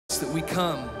that we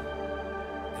come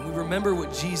and we remember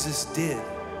what Jesus did.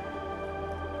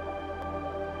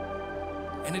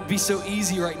 And it'd be so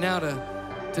easy right now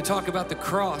to talk about the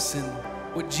cross and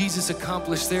what Jesus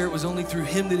accomplished there. It was only through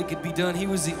him that it could be done. He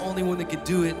was the only one that could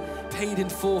do it, paid in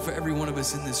full for every one of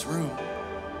us in this room.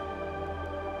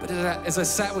 But as I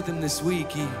sat with him this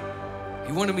week, he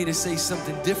wanted me to say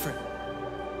something different.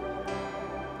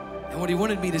 And what he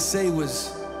wanted me to say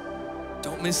was,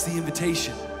 don't miss the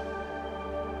invitation.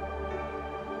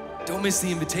 Don't miss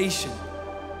the invitation.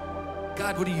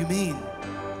 God, what do you mean?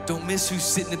 Don't miss who's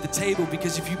sitting at the table,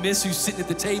 because if you miss who's sitting at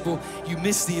the table, you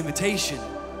miss the invitation.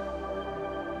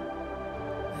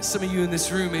 And some of you in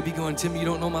this room may be going, Tim, you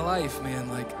don't know my life, man.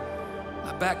 Like,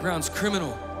 my background's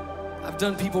criminal. I've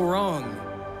done people wrong.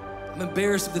 I'm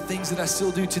embarrassed of the things that I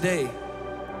still do today.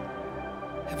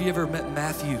 Have you ever met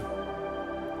Matthew?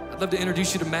 I'd love to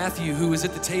introduce you to Matthew, who was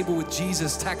at the table with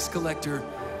Jesus, tax collector.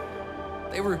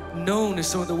 They were known as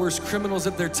some of the worst criminals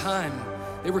of their time.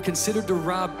 They were considered to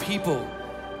rob people,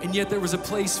 and yet there was a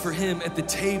place for him at the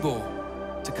table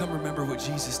to come remember what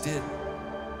Jesus did.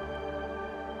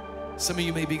 Some of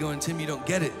you may be going, Tim, you don't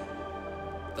get it.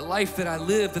 The life that I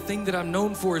live, the thing that I'm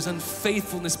known for is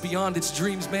unfaithfulness beyond its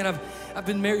dreams. Man, I've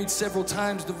been married several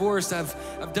times, divorced.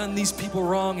 I've done these people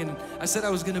wrong, and I said I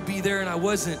was gonna be there and I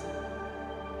wasn't.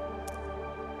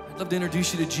 I'd love to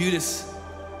introduce you to Judas.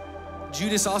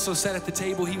 Judas also sat at the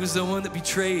table. He was the one that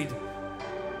betrayed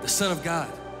the Son of God.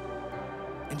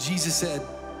 And Jesus said,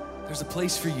 there's a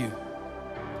place for you.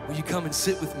 Will you come and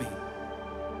sit with me?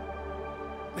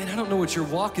 Man, I don't know what you're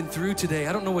walking through today.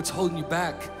 I don't know what's holding you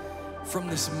back from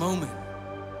this moment.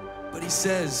 But he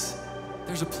says,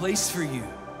 there's a place for you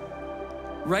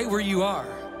right where you are,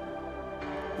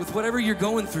 with whatever you're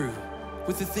going through,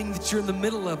 with the thing that you're in the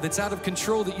middle of that's out of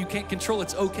control, that you can't control.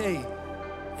 It's okay.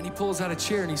 And he pulls out a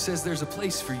chair and he says, there's a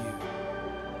place for you.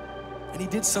 And he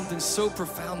did something so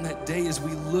profound that day. As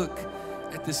we look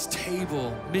at this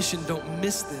table, mission, don't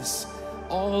miss this.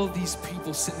 All these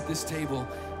people sitting at this table,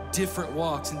 different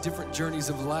walks and different journeys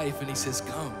of life. And he says,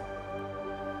 come.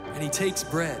 And he takes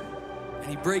bread and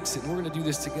he breaks it. And we're gonna do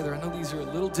this together. I know these are a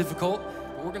little difficult,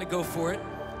 but we're gonna go for it.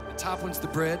 The top one's the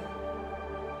bread.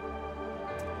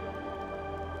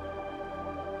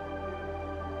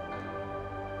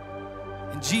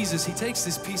 And Jesus, he takes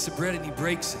this piece of bread and he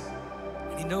breaks it.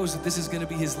 And he knows that this is gonna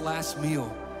be his last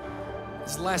meal,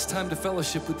 his last time to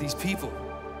fellowship with these people.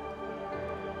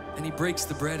 And he breaks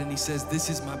the bread and he says, this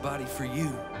is my body for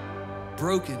you,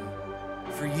 broken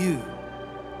for you.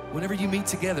 Whenever you meet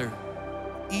together,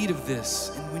 eat of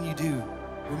this. And when you do,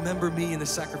 remember me and the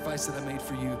sacrifice that I made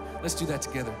for you. Let's do that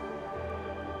together.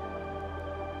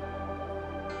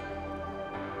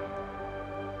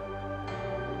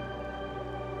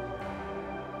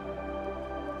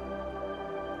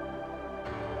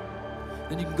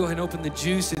 Then you can go ahead and open the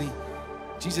juice, and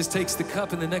Jesus takes the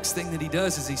cup, and the next thing that he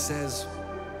does is he says,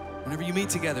 whenever you meet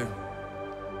together,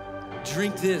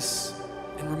 drink this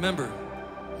and remember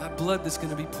my blood that's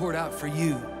gonna be poured out for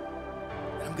you.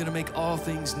 And I'm gonna make all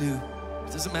things new.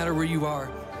 It doesn't matter where you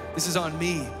are. This is on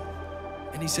me.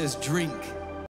 And he says, drink.